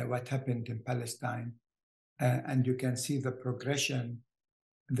 what happened in Palestine, and you can see the progression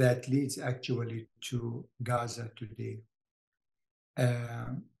that leads actually to Gaza today.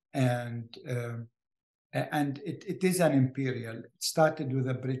 And it is an imperial. It started with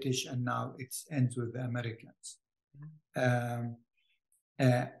the British and now it ends with the Americans. And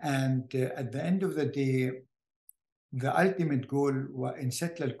at the end of the day, the ultimate goal in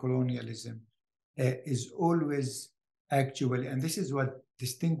settler colonialism is always actually, and this is what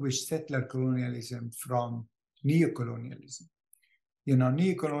distinguishes settler colonialism from neocolonialism.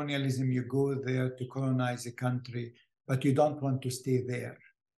 Neocolonialism, you go there to colonize a country, but you don't want to stay there.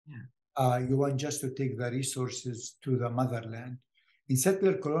 Yeah. You want just to take the resources to the motherland. In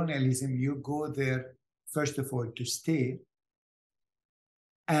settler colonialism, you go there, first of all, to stay,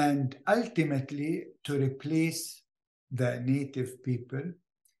 and ultimately to replace the native people,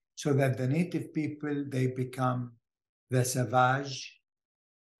 so that the native people, they become the savage,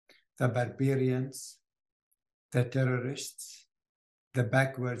 the barbarians, the terrorists, the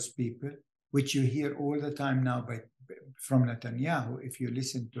backwards people, which you hear all the time now from Netanyahu, if you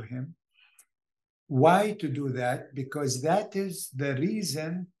listen to him. Why to do that? Because that is the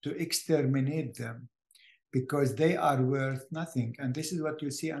reason to exterminate them, because they are worth nothing. And this is what you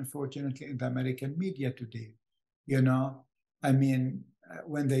see, unfortunately, in the American media today. I mean,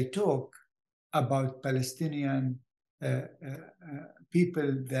 when they talk about Palestinian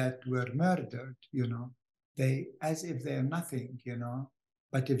people that were murdered, they, as if they're nothing,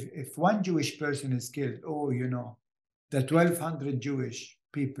 But if one Jewish person is killed, the 1,200 Jewish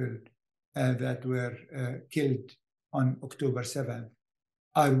people that were killed on October 7th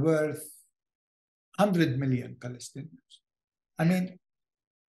are worth 100 million Palestinians. I mean,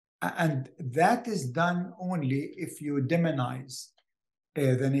 and that is done only if you demonize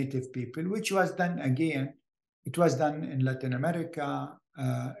the native people, which was done again. It was done in Latin America.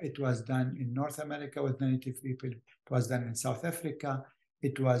 It was done in North America with the native people. It was done in South Africa.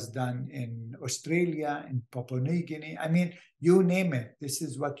 It was done in Australia, in Papua New Guinea. I mean, you name it. This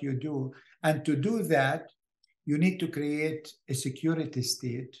is what you do. And to do that, you need to create a security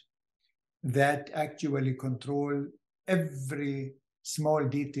state that actually control every small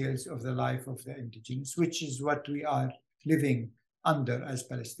details of the life of the indigenous, which is what we are living under as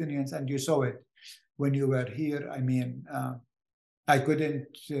Palestinians. And you saw it when you were here. I mean, I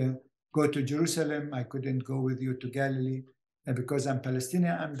couldn't go to Jerusalem. I couldn't go with you to Galilee because I'm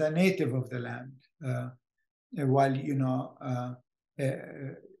Palestinian. I'm the native of the land. While,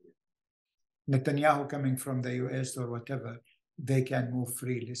 Netanyahu coming from the US or whatever, they can move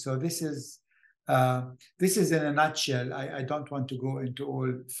freely. So this is in a nutshell. I don't want to go into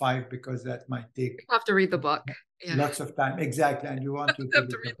all 5 because that might take. You have to read the book. Yeah. Lots of time. Exactly. And you want to read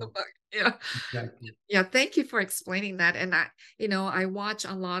the book. Yeah. Exactly. Yeah. Thank you for explaining that. And I watch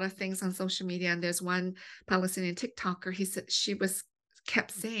a lot of things on social media, and there's one Palestinian TikToker. She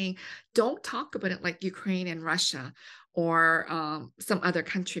kept saying, don't talk about it like Ukraine and Russia or some other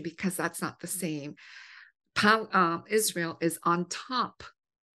country, because that's not the same. Israel is on top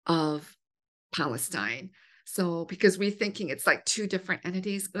of Palestine. So because we're thinking it's like 2 different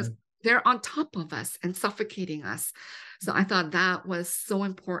entities, they're on top of us and suffocating us. So I thought that was so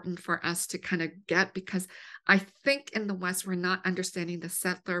important for us to kind of get, because I think in the West, we're not understanding the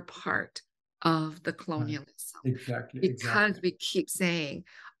settler part of the colonialism. Exactly. Because we keep saying,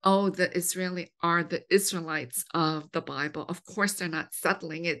 oh, the Israeli are the Israelites of the Bible. Of course, they're not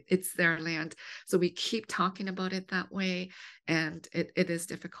settling it. It's their land. So we keep talking about it that way, and it is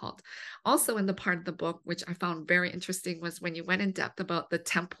difficult. Also, in the part of the book, which I found very interesting, was when you went in depth about the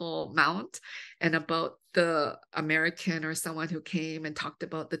Temple Mount and about the American or someone who came and talked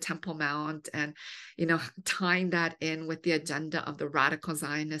about the Temple Mount and, tying that in with the agenda of the radical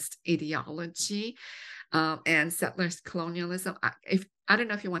Zionist ideology. And settlers colonialism. I don't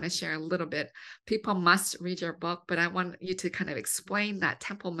know if you want to share a little bit. People must read your book, but I want you to kind of explain that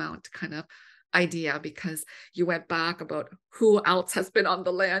Temple Mount kind of idea, because you went back about who else has been on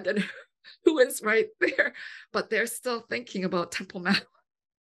the land and who is right there, but they're still thinking about Temple Mount.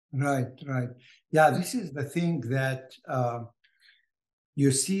 Right. Yeah, this is the thing that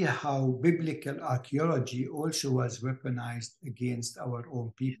you see how biblical archaeology also was weaponized against our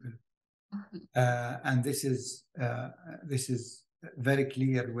own people. And this is very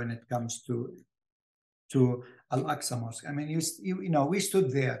clear when it comes to Al-Aqsa Mosque. I mean, we stood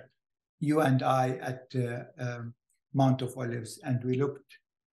there, you and I, at Mount of Olives, and we looked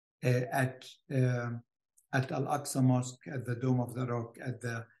at Al-Aqsa Mosque, at the Dome of the Rock, at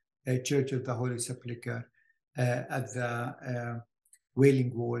the Church of the Holy Sepulchre, at the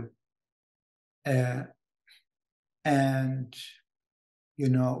Wailing Wall, and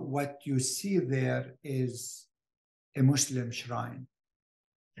what you see there is a Muslim shrine.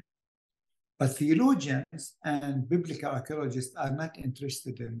 But theologians and biblical archaeologists are not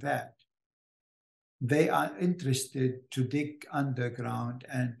interested in that. They are interested to dig underground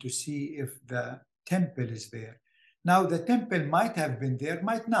and to see if the temple is there. Now, the temple might have been there,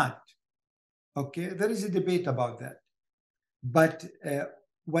 might not. Okay, there is a debate about that. But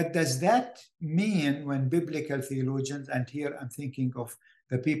what does that mean when biblical theologians, and here I'm thinking of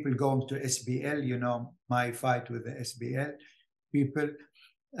the people going to SBL, my fight with the SBL people,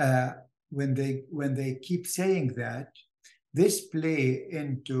 when they keep saying that, this play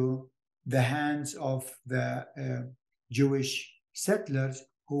into the hands of the Jewish settlers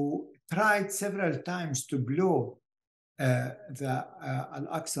who tried several times to blow the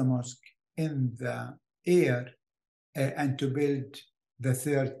Al-Aqsa Mosque in the air and to build the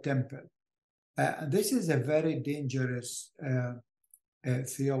third temple. This is a very dangerous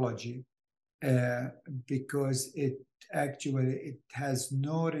theology because it has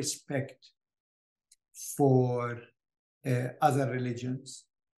no respect for other religions,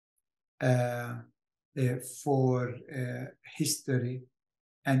 for history,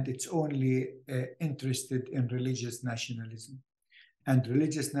 and it's only interested in religious nationalism. And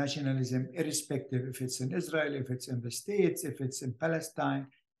religious nationalism, irrespective if it's in Israel, if it's in the States, if it's in Palestine,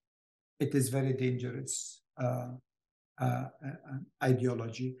 it is very dangerous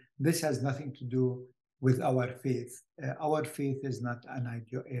ideology. This has nothing to do with our faith. Our faith is not a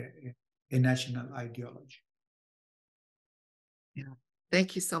national ideology. Yeah.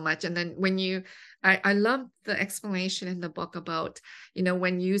 Thank you so much. And then I love the explanation in the book about,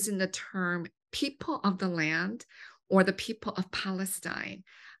 when using the term people of the land or the people of Palestine,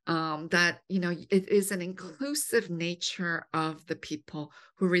 that, it is an inclusive nature of the people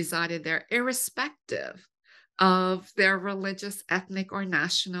who resided there, irrespective of their religious, ethnic, or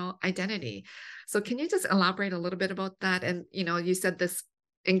national identity. So can you just elaborate a little bit about that? And, you said this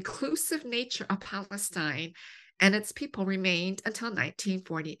inclusive nature of Palestine and its people remained until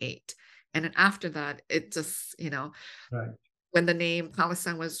 1948. And then after that, it just, right. When the name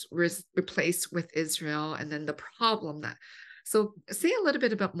Palestine was replaced with Israel, and then the problem that. So say a little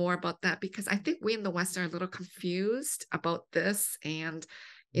bit more about that, because I think we in the West are a little confused about this and,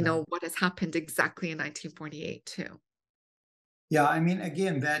 what has happened exactly in 1948 too. Yeah, I mean,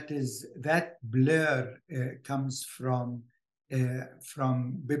 again, that blur comes from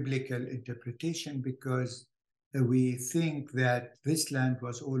biblical interpretation, because we think that this land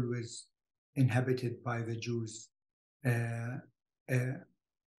was always inhabited by the Jews.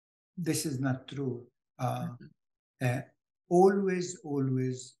 This is not true.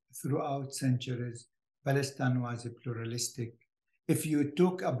 Always, throughout centuries, Palestine was a pluralistic. If you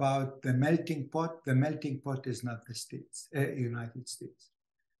talk about the melting pot is not the States, United States.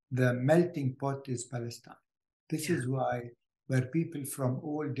 The melting pot is Palestine. This is why, where people from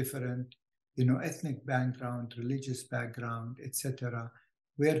all different, ethnic background, religious background, etc.,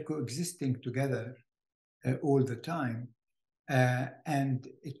 were coexisting together all the time. And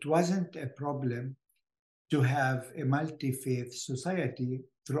it wasn't a problem to have a multi-faith society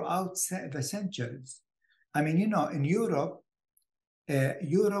throughout the centuries. I mean, in Europe,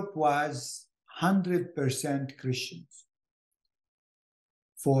 Europe was 100% Christians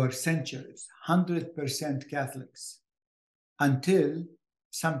for centuries, 100% Catholics, until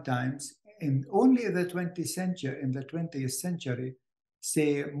sometimes only in the 20th century,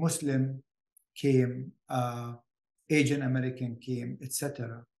 say Muslim came, Asian American came,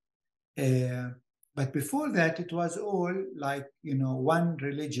 etc. But before that, it was all like, one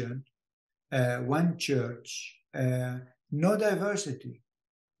religion, one church, no diversity.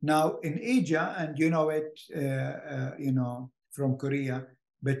 Now in Asia, and you know it, from Korea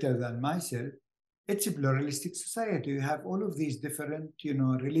better than myself, it's a pluralistic society. You have all of these different,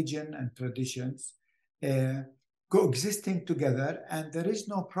 religion and traditions coexisting together, and there is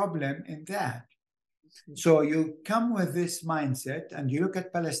no problem in that. So you come with this mindset and you look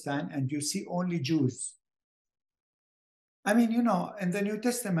at Palestine and you see only Jews. I mean, in the New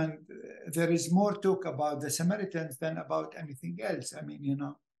Testament, there is more talk about the Samaritans than about anything else. I mean, you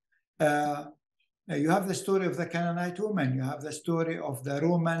have the story of the Canaanite woman, you have the story of the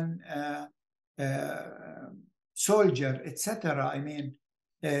Roman soldier, etc. I mean,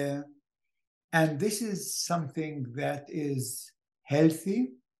 and this is something that is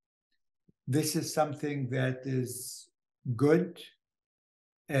healthy. This is something that is good,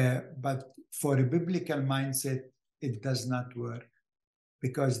 but for a biblical mindset, it does not work,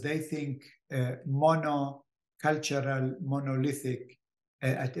 because they think monocultural, monolithic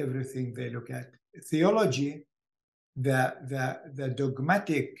at everything they look at. Theology, the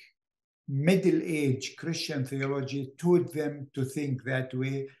dogmatic middle-age Christian theology taught them to think that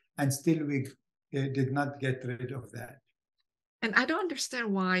way, and still we did not get rid of that. And I don't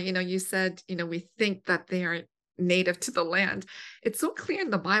understand why, you said, we think that they are native to the land. It's so clear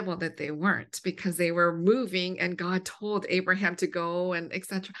in the Bible that they weren't, because they were moving and God told Abraham to go and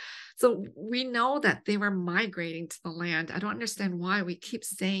etc. So we know that they were migrating to the land. I don't understand why we keep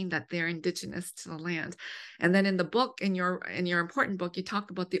saying that they're indigenous to the land. And then in the book, in your important book, you talk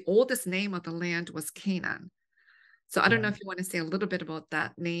about the oldest name of the land was Canaan. So I don't know if you want to say a little bit about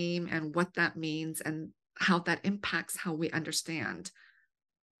that name and what that means and how that impacts how we understand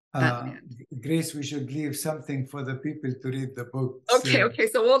that land. Grace, we should leave something for the people to read the book. Okay,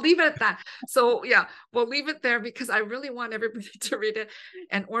 so we'll leave it at that. So yeah, we'll leave it there because I really want everybody to read it.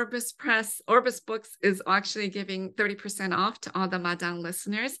 And Orbis Books is actually giving 30% off to all the Madang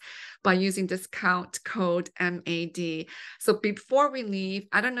listeners by using discount code MAD. So before we leave,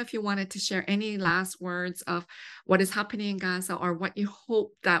 I don't know if you wanted to share any last words of what is happening in Gaza, or what you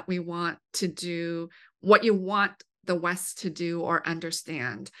hope that we want to do, what you want the West to do or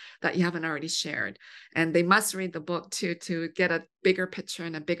understand that you haven't already shared. And they must read the book too, to get a bigger picture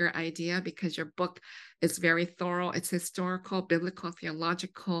and a bigger idea, because your book is very thorough. It's historical, biblical,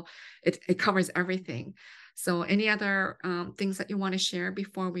 theological. It covers everything. So any other things that you want to share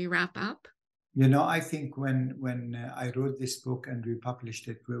before we wrap up? I think when I wrote this book and we published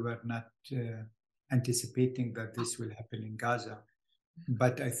it, we were not anticipating that this will happen in Gaza.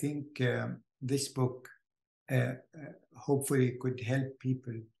 But I think this book hopefully could help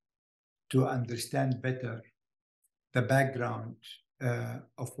people to understand better the background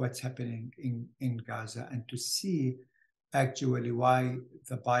of what's happening in Gaza, and to see actually why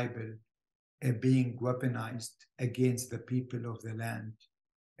the Bible being weaponized against the people of the land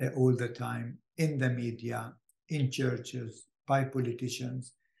all the time, in the media, in churches, by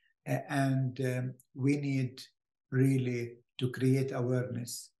politicians. And we need really to create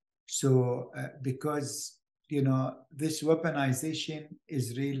awareness. So because this weaponization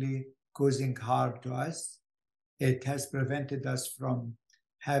is really causing harm to us. It has prevented us from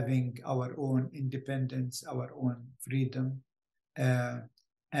having our own independence, our own freedom.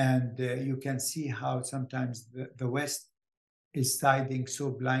 And you can see how sometimes the West is siding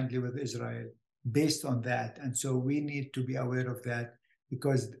so blindly with Israel based on that. And so we need to be aware of that,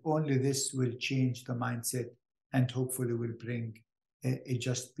 because only this will change the mindset and hopefully will bring a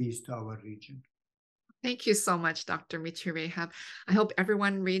just peace to our region. Thank you so much, Dr. Mitri Raheb. I hope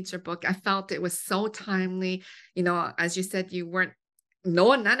everyone reads your book. I felt it was so timely. As you said,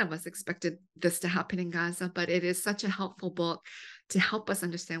 none of us expected this to happen in Gaza, but it is such a helpful book to help us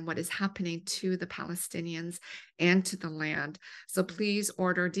understand what is happening to the Palestinians and to the land. So please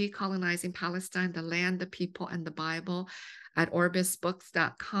order Decolonizing Palestine, the Land, the People, and the Bible at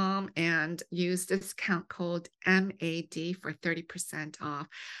orbisbooks.com and use discount code MAD for 30% off.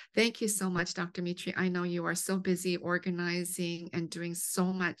 Thank you so much, Dr. Mitri. I know you are so busy organizing and doing so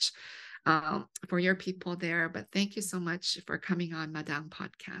much for your people there, but thank you so much for coming on Madang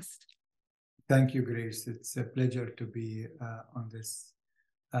Podcast. Thank you, Grace. It's a pleasure to be on this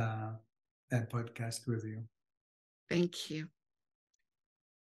podcast with you. Thank you.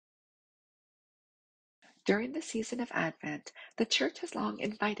 During the season of Advent, the Church has long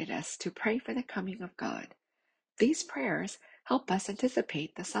invited us to pray for the coming of God. These prayers help us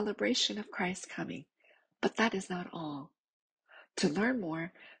anticipate the celebration of Christ's coming. But that is not all. To learn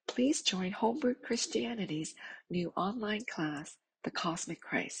more, please join Homebrew Christianity's new online class, The Cosmic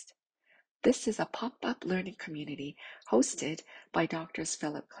Christ. This is a pop-up learning community hosted by Drs.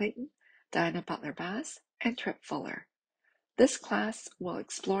 Philip Clayton, Diana Butler-Bass, and Trip Fuller. This class will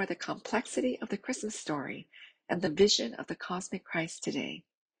explore the complexity of the Christmas story and the vision of the cosmic Christ today.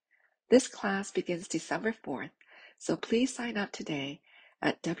 This class begins December 4th, so please sign up today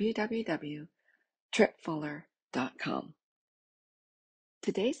at www.tripfuller.com.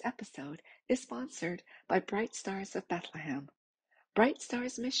 Today's episode is sponsored by Bright Stars of Bethlehem. Bright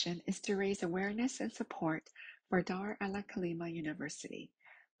Stars' mission is to raise awareness and support for Dar al-Kalima University,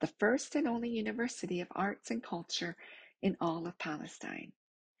 the first and only university of arts and culture in all of Palestine.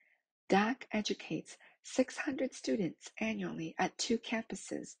 DAC educates 600 students annually at 2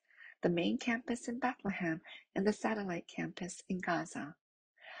 campuses, the main campus in Bethlehem and the satellite campus in Gaza.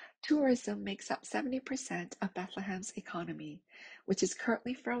 Tourism makes up 70% of Bethlehem's economy, which is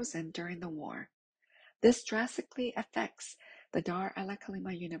currently frozen during the war. This drastically affects the Dar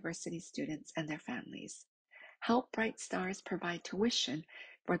al-Kalima University students and their families. Help Bright Stars provide tuition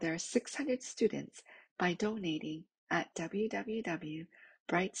for their 600 students by donating at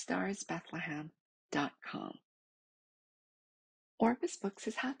www.brightstarsbethlehem.com. Orbis Books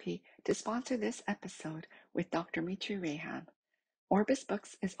is happy to sponsor this episode with Dr. Mitri Raheb. Orbis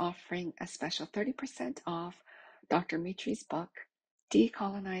Books is offering a special 30% off Dr. Mitri's book,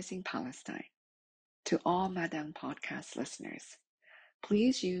 Decolonizing Palestine, to all Madang Podcast listeners.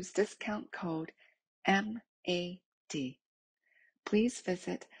 Please use discount code MAD. Please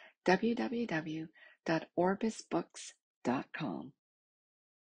visit www.orbisbooks.com.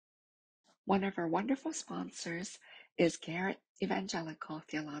 One of our wonderful sponsors is Garrett Evangelical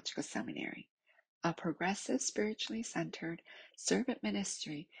Theological Seminary, a progressive, spiritually centered servant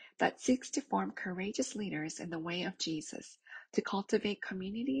ministry that seeks to form courageous leaders in the way of Jesus to cultivate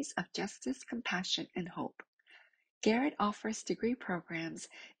communities of justice, compassion, and hope. Garrett offers degree programs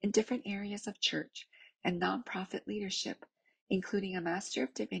in different areas of church and nonprofit leadership, including a Master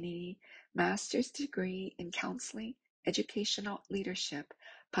of Divinity, master's degree in counseling, educational leadership,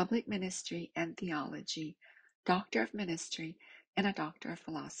 public ministry, and theology, Doctor of Ministry, and a Doctor of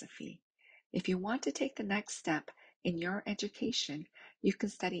Philosophy. If you want to take the next step in your education, you can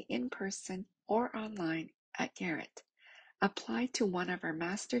study in person or online at Garrett. Apply to one of our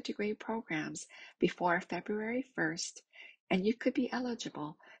master degree programs before February 1st, and you could be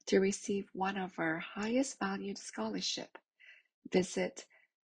eligible to receive one of our highest valued scholarship. Visit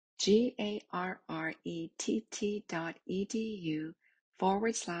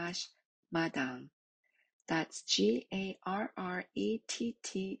garrett.edu/Madang. That's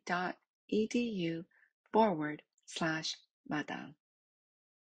garrett.edu/Madang.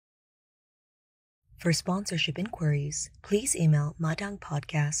 For sponsorship inquiries, please email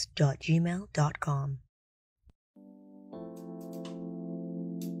madangpodcast.gmail.com.